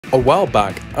A while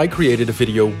back, I created a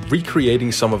video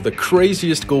recreating some of the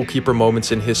craziest goalkeeper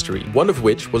moments in history, one of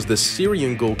which was the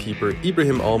Syrian goalkeeper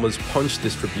Ibrahim Alma's punch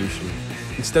distribution.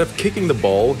 Instead of kicking the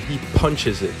ball, he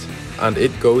punches it, and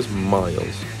it goes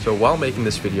miles. So while making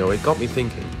this video, it got me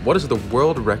thinking, what is the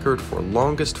world record for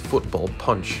longest football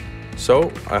punch?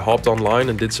 So I hopped online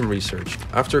and did some research.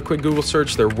 After a quick Google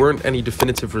search, there weren't any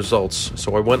definitive results,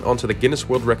 so I went onto the Guinness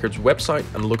World Records website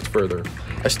and looked further.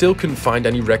 I still couldn't find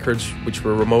any records which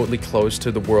were remotely close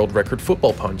to the world record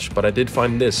football punch, but I did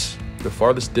find this: the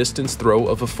farthest distance throw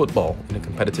of a football in a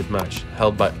competitive match,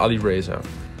 held by Ali Reza.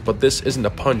 But this isn't a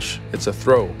punch, it's a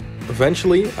throw.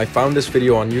 Eventually, I found this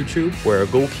video on YouTube where a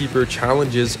goalkeeper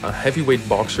challenges a heavyweight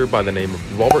boxer by the name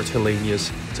of Robert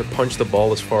Hellenius to punch the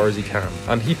ball as far as he can.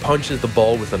 And he punches the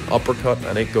ball with an uppercut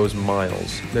and it goes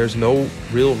miles. There's no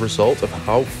real result of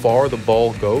how far the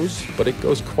ball goes, but it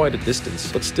goes quite a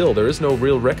distance. But still, there is no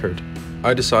real record.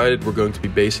 I decided we're going to be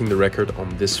basing the record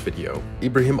on this video.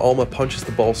 Ibrahim Alma punches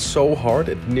the ball so hard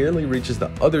it nearly reaches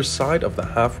the other side of the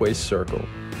halfway circle.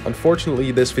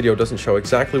 Unfortunately, this video doesn't show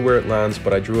exactly where it lands,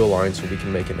 but I drew a line so we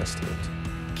can make an estimate.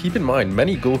 Keep in mind,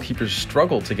 many goalkeepers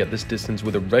struggle to get this distance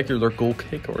with a regular goal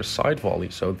kick or a side volley,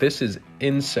 so this is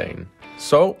insane.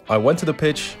 So I went to the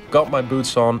pitch, got my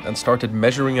boots on, and started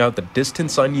measuring out the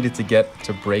distance I needed to get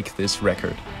to break this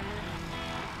record.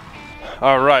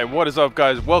 Alright, what is up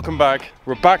guys? Welcome back.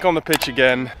 We're back on the pitch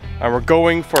again, and we're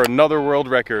going for another world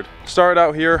record. Started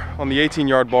out here on the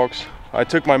 18-yard box. I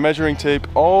took my measuring tape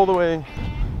all the way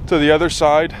to the other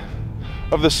side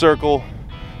of the circle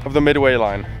of the midway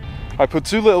line. I put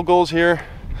two little goals here.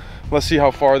 Let's see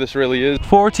how far this really is.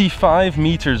 45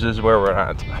 meters is where we're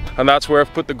at. And that's where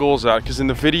I've put the goals at, because in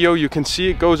the video you can see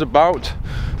it goes about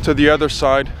to the other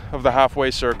side of the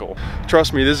halfway circle.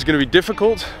 Trust me, this is going to be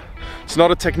difficult. It's not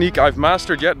a technique I've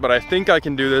mastered yet, but I think I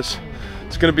can do this.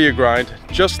 It's going to be a grind,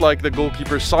 just like the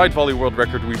goalkeeper's side volley world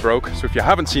record we broke. So if you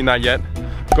haven't seen that yet,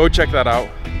 go check that out.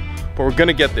 But we're going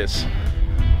to get this.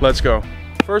 Let's go.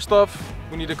 First off,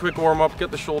 we need a quick warm up,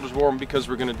 get the shoulders warm, because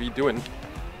we're going to be doing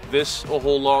this a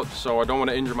whole lot, so I don't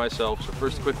want to injure myself. So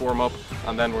first a quick warm up,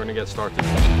 and then we're going to get started.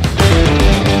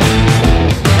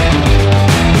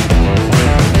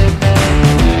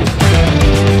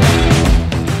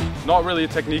 Not really a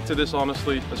technique to this,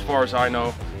 honestly, as far as I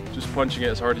know. Just punching it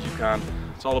as hard as you can.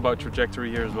 It's all about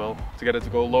trajectory here as well, to get it to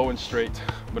go low and straight,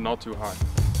 but not too high.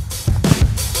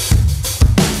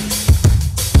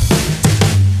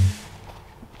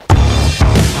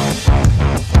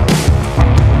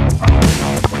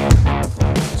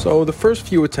 So the first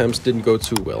few attempts didn't go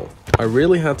too well. I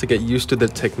really had to get used to the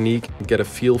technique and get a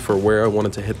feel for where I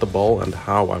wanted to hit the ball and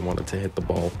how I wanted to hit the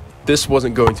ball. This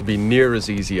wasn't going to be near as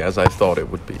easy as I thought it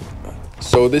would be.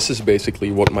 So this is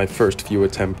basically what my first few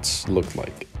attempts looked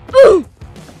like.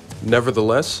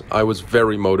 Nevertheless, I was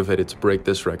very motivated to break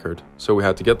this record. So we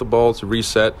had to get the ball to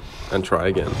reset and try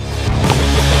again.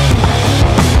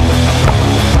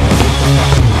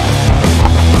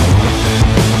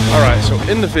 Alright, so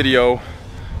in the video,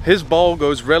 his ball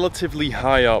goes relatively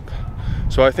high up.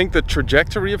 So I think the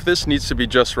trajectory of this needs to be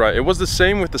just right. It was the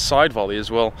same with the side volley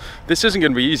as well. This isn't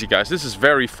going to be easy, guys. This is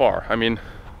very far. I mean,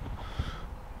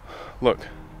 look,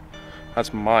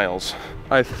 that's miles.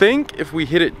 I think if we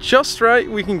hit it just right,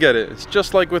 we can get it. It's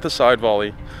just like with the side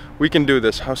volley. We can do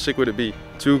this. How sick would it be?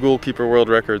 2 goalkeeper world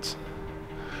records.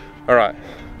 All right,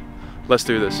 let's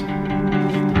do this.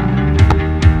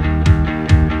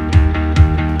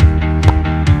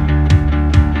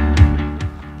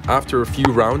 After a few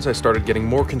rounds, I started getting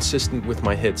more consistent with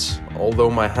my hits. Although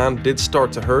my hand did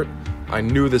start to hurt, I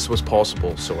knew this was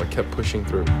possible, so I kept pushing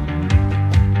through.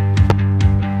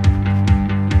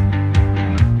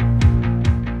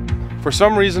 For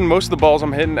some reason, most of the balls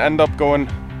I'm hitting end up going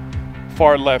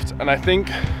far left, and I think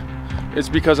it's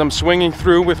because I'm swinging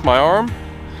through with my arm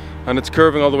and it's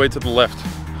curving all the way to the left.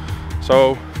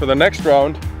 So for the next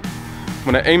round, I'm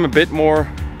gonna aim a bit more,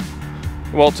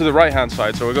 well, to the right hand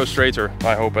side, so it goes straighter,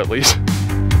 I hope at least.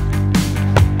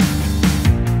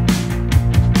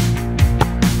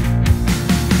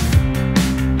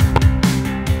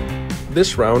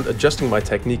 This round, adjusting my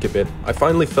technique a bit, I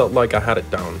finally felt like I had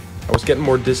it down. I was getting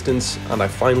more distance, and I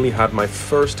finally had my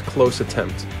first close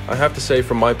attempt. I have to say,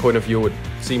 from my point of view, it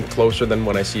seemed closer than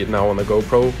when I see it now on the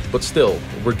GoPro, but still,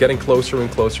 we're getting closer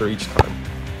and closer each time.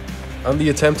 And the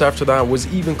attempt after that was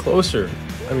even closer.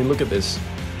 I mean, look at this.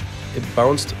 It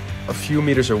bounced a few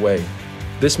meters away.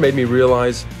 This made me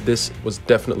realize this was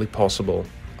definitely possible.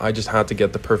 I just had to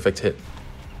get the perfect hit.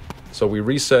 So we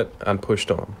reset and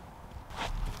pushed on.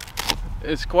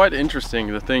 It's quite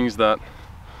interesting, the things that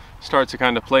start to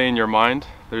kind of play in your mind.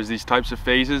 There's these types of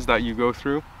phases that you go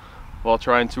through. while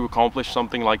trying to accomplish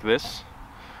something like this.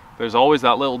 There's always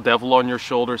that little devil on your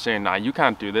shoulder saying, nah, you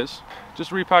can't do this.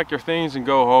 Just repack your things and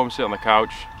go home, sit on the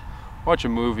couch, watch a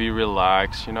movie,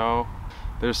 relax, you know.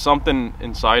 There's something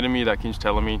inside of me that keeps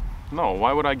telling me, no,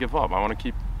 why would I give up? I want to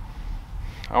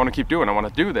keep doing, I want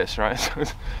to do this, right? So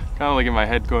it's kind of like in my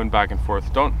head going back and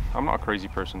forth. I'm not a crazy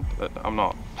person, I'm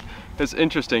not. It's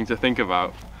interesting to think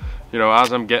about, you know,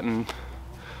 as I'm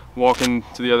walking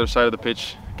to the other side of the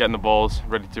pitch, getting the balls,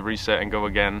 ready to reset and go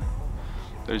again.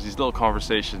 There's these little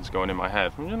conversations going in my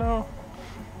head. You know,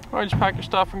 why don't you pack your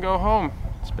stuff and go home?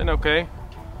 It's been okay.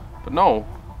 But no,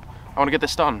 I want to get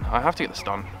this done. I have to get this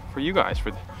done for you guys,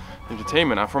 for the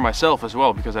entertainment, and for myself as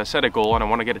well, because I set a goal and I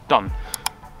want to get it done.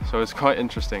 So it's quite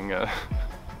interesting, to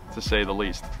say the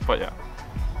least. But yeah,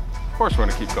 of course we're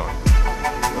going to keep going.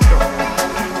 Let's go.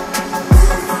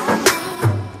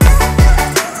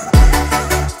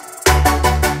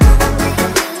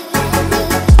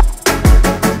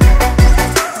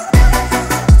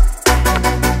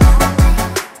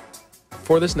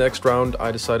 For this next round, I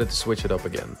decided to switch it up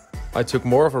again. I took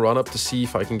more of a run up to see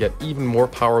if I can get even more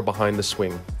power behind the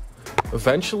swing.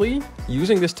 Eventually,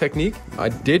 using this technique, I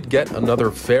did get another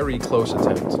very close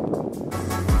attempt.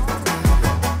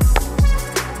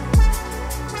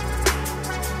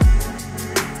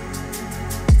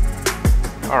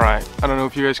 Alright, I don't know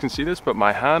if you guys can see this, but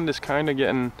my hand is kind of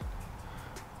getting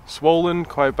swollen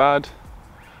quite bad.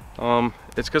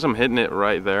 It's because I'm hitting it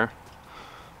right there.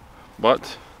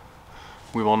 But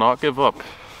we will not give up.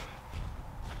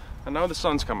 And now the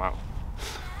sun's come out.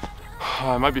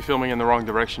 I might be filming in the wrong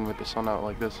direction with the sun out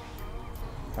like this.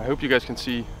 I hope you guys can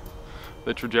see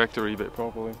the trajectory a bit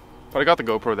properly. But I got the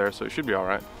GoPro there, so it should be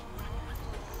alright.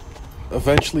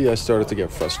 Eventually I started to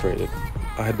get frustrated.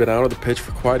 I had been out of the pitch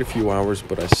for quite a few hours,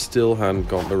 but I still hadn't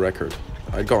gotten the record.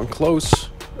 I'd gotten close,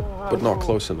 but not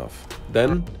close enough.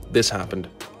 Then this happened.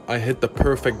 I hit the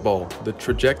perfect ball. The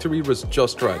trajectory was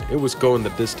just right. It was going the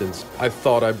distance. I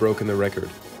thought I'd broken the record,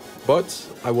 but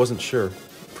I wasn't sure.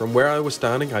 From where I was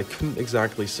standing, I couldn't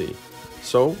exactly see.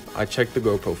 So I checked the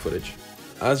GoPro footage.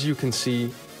 As you can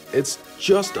see, it's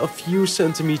just a few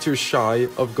centimeters shy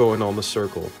of going on the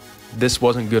circle. This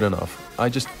wasn't good enough. I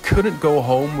just couldn't go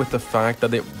home with the fact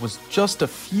that it was just a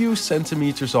few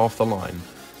centimeters off the line.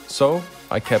 So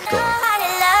I kept going.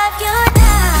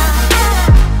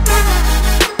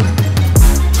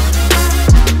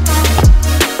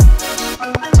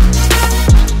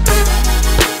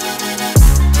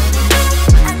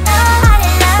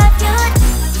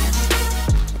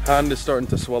 Hand is starting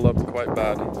to swell up quite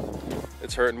bad.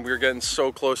 It's hurting. We're getting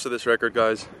so close to this record,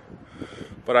 guys.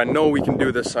 But I know we can do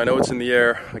this. I know it's in the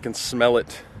air. I can smell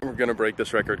it. We're gonna break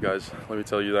this record, guys. Let me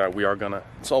tell you that. We are gonna.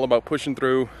 It's all about pushing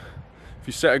through. If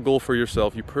you set a goal for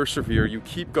yourself, you persevere, you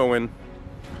keep going,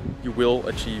 you will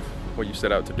achieve what you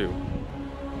set out to do.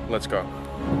 Let's go.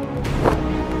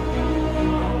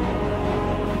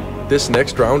 This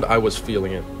next round, I was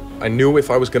feeling it. I knew if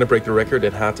I was gonna break the record,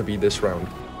 it had to be this round.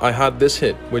 I had this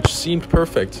hit, which seemed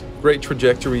perfect. Great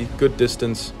trajectory, good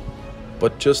distance,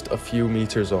 but just a few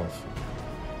meters off.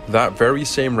 That very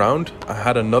same round, I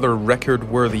had another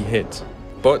record-worthy hit,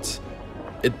 but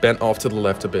it bent off to the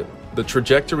left a bit. The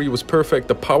trajectory was perfect,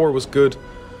 the power was good,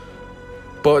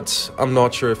 but I'm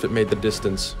not sure if it made the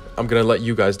distance. I'm gonna let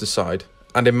you guys decide.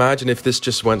 And imagine if this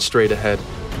just went straight ahead.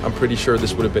 I'm pretty sure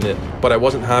this would have been it, but I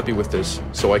wasn't happy with this,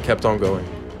 so I kept on going.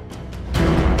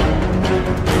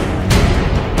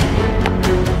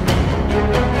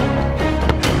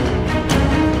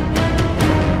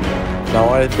 Now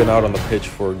I had been out on the pitch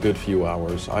for a good few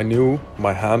hours. I knew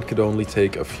my hand could only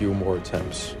take a few more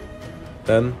attempts.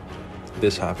 Then,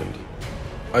 this happened.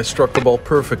 I struck the ball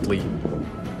perfectly.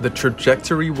 The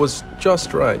trajectory was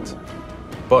just right,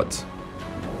 but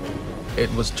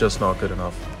it was just not good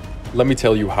enough. Let me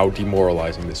tell you how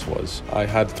demoralizing this was. I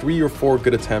had 3 or 4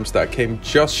 good attempts that came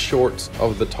just short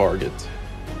of the target,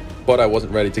 but I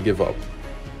wasn't ready to give up.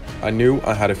 I knew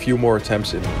I had a few more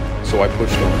attempts in me, so I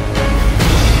pushed on.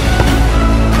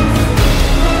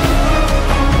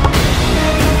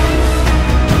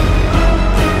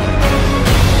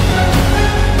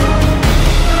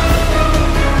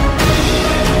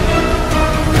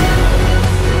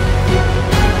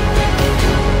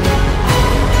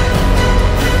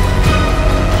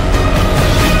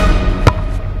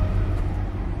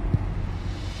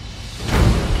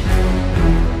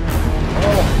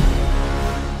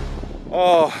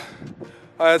 Oh,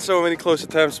 I had so many close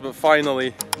attempts, but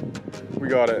finally we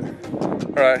got it.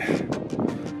 All right.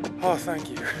 Oh, thank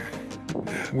you.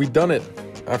 We done it.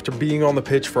 After being on the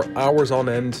pitch for hours on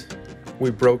end, we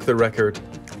broke the record.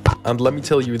 And let me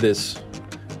tell you this,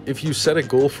 If you set a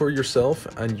goal for yourself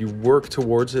and you work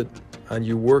towards it and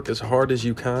you work as hard as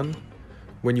you can,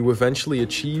 when you eventually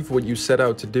achieve what you set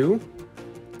out to do,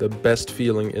 the best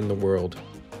feeling in the world.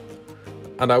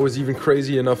 And I was even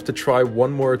crazy enough to try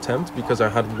one more attempt because I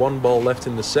had one ball left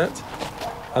in the set,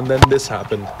 and then this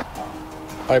happened.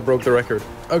 I broke the record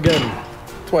again,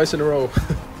 twice in a row.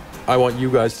 I want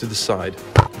you guys to decide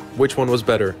which one was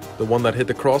better, the one that hit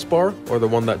the crossbar or the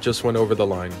one that just went over the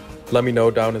line. Let me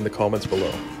know down in the comments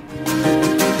below.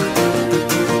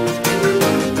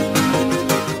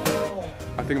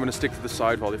 I think I'm going to stick to the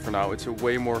side volley for now. It's a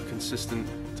way more consistent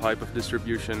type of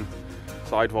distribution.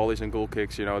 Side volleys and goal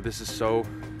kicks, you know, this is so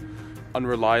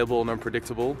unreliable and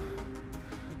unpredictable.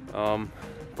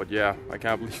 But yeah, I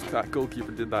can't believe that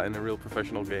goalkeeper did that in a real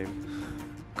professional game.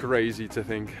 Crazy to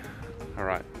think.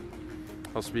 Alright,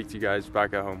 I'll speak to you guys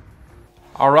back at home.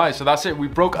 Alright, so that's it. We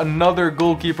broke another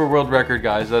goalkeeper world record,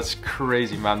 guys. That's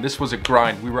crazy, man. This was a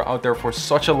grind. We were out there for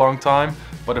such a long time,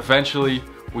 but eventually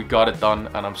we got it done,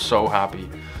 and I'm so happy.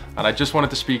 And I just wanted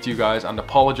to speak to you guys and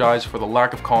apologize for the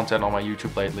lack of content on my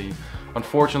YouTube lately.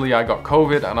 Unfortunately, I got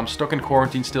COVID and I'm stuck in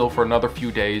quarantine still for another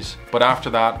few days. But after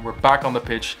that, we're back on the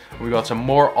pitch and we got some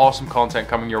more awesome content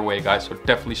coming your way, guys. So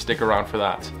definitely stick around for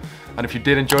that. And if you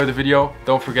did enjoy the video,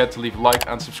 don't forget to leave a like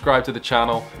and subscribe to the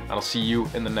channel. And I'll see you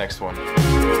in the next one.